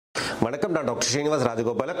வணக்கம், நான் doctor Srinivas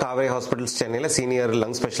Rajagopala Kaveri hospitals சென்னையில் சீனியர்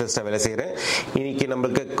லங் ஸ்பெஷலிஸ்டாக வேலை செய்கிறேன். இன்னைக்கு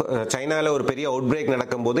நம்மளுக்கு சைனாவில் ஒரு பெரிய அவுட் பிரேக்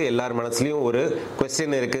நடக்கும்போது எல்லார் மனசுலையும் ஒரு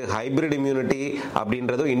கொஸ்டின் இருக்குது. ஹைபிரிட் இம்யூனிட்டி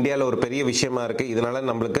அப்படின்றதும் இந்தியாவில் ஒரு பெரிய விஷயமா இருக்குது. இதனால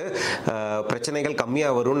நம்மளுக்கு பிரச்சனைகள்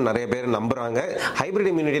கம்மியாக வரும்னு நிறைய பேர் நம்புகிறாங்க.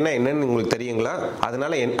 ஹைபிரிட் இம்யூனிட்டினா என்னன்னு உங்களுக்கு தெரியுங்களா?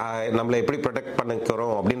 அதனால நம்மளை எப்படி ப்ரொடெக்ட்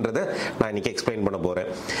பண்ணிக்கிறோம் அப்படின்றத நான் இன்னைக்கு எக்ஸ்பிளைன் பண்ண போகிறேன்.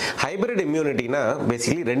 ஹைபிரிட் இம்யூனிட்டினா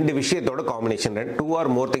பேசிக்கலி ரெண்டு விஷயத்தோட காம்பினேஷன், 2 or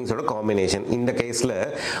more திங்ஸோட காம்பினேஷன். இந்த கேஸில்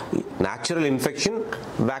natural infection,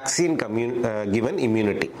 vaccine given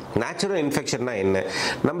immunity. Natural இன்ஃபெக்ஷன்னா என்ன?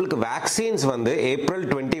 நம்மளுக்கு வேக்சின்ஸ் வந்து ஏப்ரல்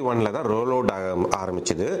 21 தான் ரோல் அவுட்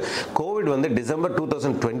ஆரம்பிச்சது. கோவிட் வந்து டிசம்பர்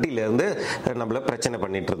 2020 இருந்து நம்மள பிரச்சனை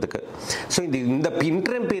பண்ணிட்டு இருக்கு. ஸோ இந்த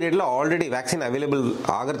இன்டர்ம் பீரியட்ல ஆல்ரெடி வேக்சின் அவைலபிள்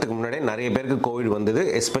ஆகிறதுக்கு முன்னாடி நிறைய பேருக்கு கோவிட் வந்தது.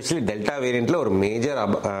 எஸ்பெஷலி டெல்டா வேரியன்ட்ல ஒரு மேஜர்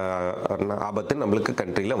ஆபத்து நம்மளுக்கு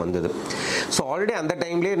கண்ட்ரியில் வந்தது. ஸோ ஆல்ரெடி அந்த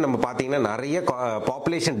டைம்லேயே நம்ம பார்த்தீங்கன்னா நிறைய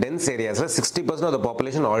population tense ஏரியாஸ்ல 60% of the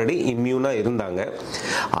population already இம்யூனா இருந்தாங்க.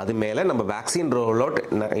 அது மேல நம்ம வேக்சின் ரோல் அவுட்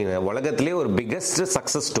உலகத்திலே ஒரு biggest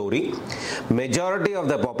success story. Majority of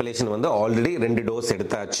the population வந்து ஆல்ரெடி 2 டோஸ்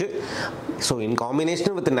எடுத்தாச்சு. So in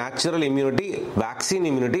combination with natural immunity, vaccine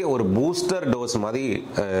immunity ஒரு பூஸ்டர் டோஸ் மாதிரி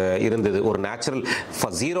இருந்தது. ஒரு நேச்சுரல்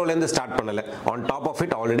ஜீரோலேருந்து ஸ்டார்ட் பண்ணல. On top of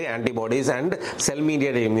it already antibodies and cell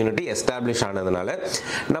mediated immunity establish ஆனதுனால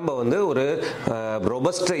நம்ம வந்து ஒரு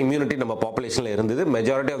ரோபஸ்ட் இம்யூனிட்டி நம்ம பாப்புலேஷன்ல இருந்தது.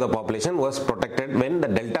 Majority of the population was protected when the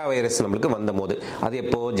delta virus நம்மளுக்கு வந்தபோது. அது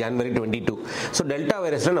எப்போ? ஜனவரி 22. ஸோ டெல்டா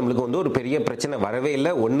வைரஸ்ல நம்மளுக்கு வந்து ஒரு பெரிய பிரச்சனை வரவே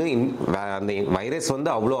இல்லை. ஒன்று, அந்த வைரஸ் வந்து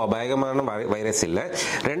அவ்வளோ அபாயகமான வைரஸ் இல்லை.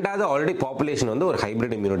 ரெண்டாவது, ஆல்ரெடி பாப்புலேஷன் வந்து ஒரு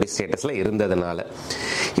ஹைபிரிட் இம்யூனிட்டி ஸ்டேட்டஸ்ல இருந்ததுனால.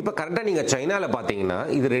 இப்போ கரெக்டாக நீங்கள் சைனாவில் பார்த்தீங்கன்னா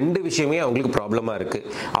இது ரெண்டு விஷயமே அவங்களுக்கு ப்ராப்ளமாக இருக்கு.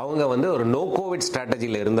 அவங்க வந்து ஒரு நோ கோவிட்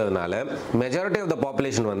ஸ்ட்ராட்டஜியில் இருந்ததுனால மெஜாரிட்டி ஆஃப் த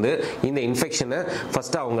பாப்புலேஷன் வந்து இந்த இன்ஃபெக்ஷனை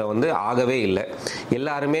ஃபர்ஸ்ட் அவங்க வந்து ஆகவே இல்லை.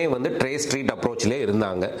 எல்லாருமே வந்து ட்ரேஸ் ட்ரீட் அப்ரோச்லேயே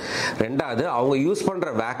இருந்தாங்க. ரெண்டாவது, அவங்க யூஸ் பண்ற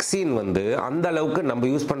வேக்சின் வந்து அந்த அளவுக்கு நம்ம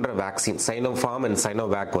யூஸ் பண்ற வேக்சின் சைனோஃபார்ம் அண்ட்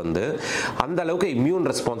சைனோவேக் வந்து அந்த அளவுக்கு இம்யூன்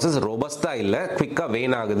ரெஸ்பான்சஸ் ரோபஸ்டா இல்ல, குவிக்கா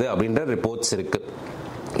வெயின் ஆகுது அப்படின்ற ரிப்போர்ட்ஸ் இருக்கு.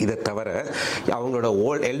 இதை தவிர அவங்களோட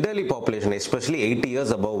elderly population especially 80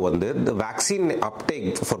 years above வந்து வேக்சின் அப்டேக்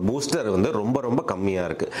ஃபார் பூஸ்டர் வந்து ரொம்ப ரொம்ப கம்மியாக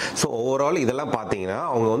இருக்கு. ஸோ ஓவரால் இதெல்லாம் பார்த்தீங்கன்னா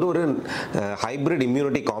அவங்க வந்து ஒரு ஹைபிரிட்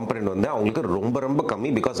இம்யூனிட்டி காம்பனன்ட் வந்து அவங்களுக்கு ரொம்ப ரொம்ப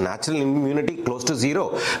கம்மி. Because natural immunity close to 0,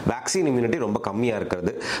 vaccine immunity ரொம்ப கம்மியாக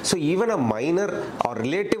இருக்கிறது. So even a minor R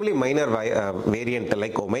relatively minor variant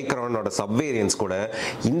like ஒமைக்ரானோட sub variance கூட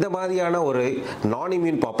இந்த மாதிரியான ஒரு நான்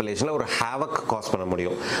இம்யூன் பாப்புலேஷனில் ஒரு ஹேவக் காஸ் பண்ண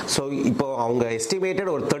முடியும். ஸோ இப்போ அவங்க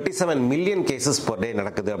எஸ்டிமேட்டட் ஒரு 37 மில்லியன் கேசஸ் per day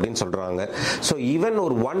நடக்குது அப்படின்னு சொல்றாங்க. ஸோ ஈவன்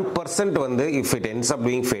ஒரு 1% வந்து if it ends up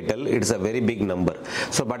being fatal, it's a very big number.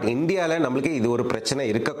 So but இந்தியாவில் நம்மளுக்கு இது ஒரு பிரச்சனை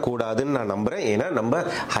இருக்கக்கூடாதுன்னு நான் நம்புறேன். ஏன்னா நம்ம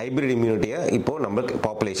ஹைபிரிட் இம்யூனிட்டியை இப்போ நம்ம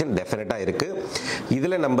பாப்புலேஷன் டெஃபினட்டா இருக்கு.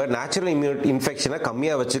 இதுல நம்ம நேச்சுரல் இன்ஃபெக்ஷனை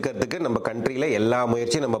கம்மியா வச்சுக்கிறதுக்கு நம்ம கண்ட்ரியில எல்லா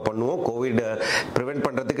முயற்சியும் நம்ம பண்ணுவோம். கோவிட் ப்ரிவென்ட்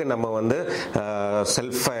பண்றதுக்கு நம்ம வந்து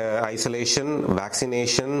செல்ஃப் ஐசோலேஷன்,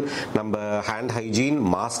 வேக்சினேஷன், நம்ம hand hygiene,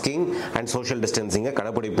 masking and social டிஸ்டன்சிங்கை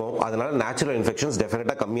கடைபிடிப்போம். அதனால நேச்சுரல் இன்ஃபெக்ஷன்ஸ்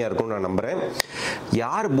டெஃபினட்டா கம்மியா இருக்கும்னு நான் நம்புறேன்.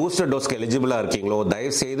 யார் பூஸ்டர் டோஸ்க்கு எலிஜிபிளா இருக்கீங்களோ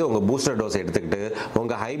தயவு செய்து உங்க பூஸ்டர் டோஸ் எடுத்துக்கிட்டு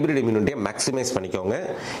உங்க ஹைபிரிட் இம்யூனிட்டியை மேக்ஸிமைஸ் பண்ணிக்கோங்க.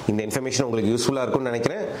 இந்த இன்ஃபர்மேஷன் உங்களுக்கு யூஸ்ஃபுல்லா இருக்கும்னு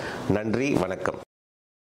நினைக்கிறேன். நன்றி, வணக்கம்.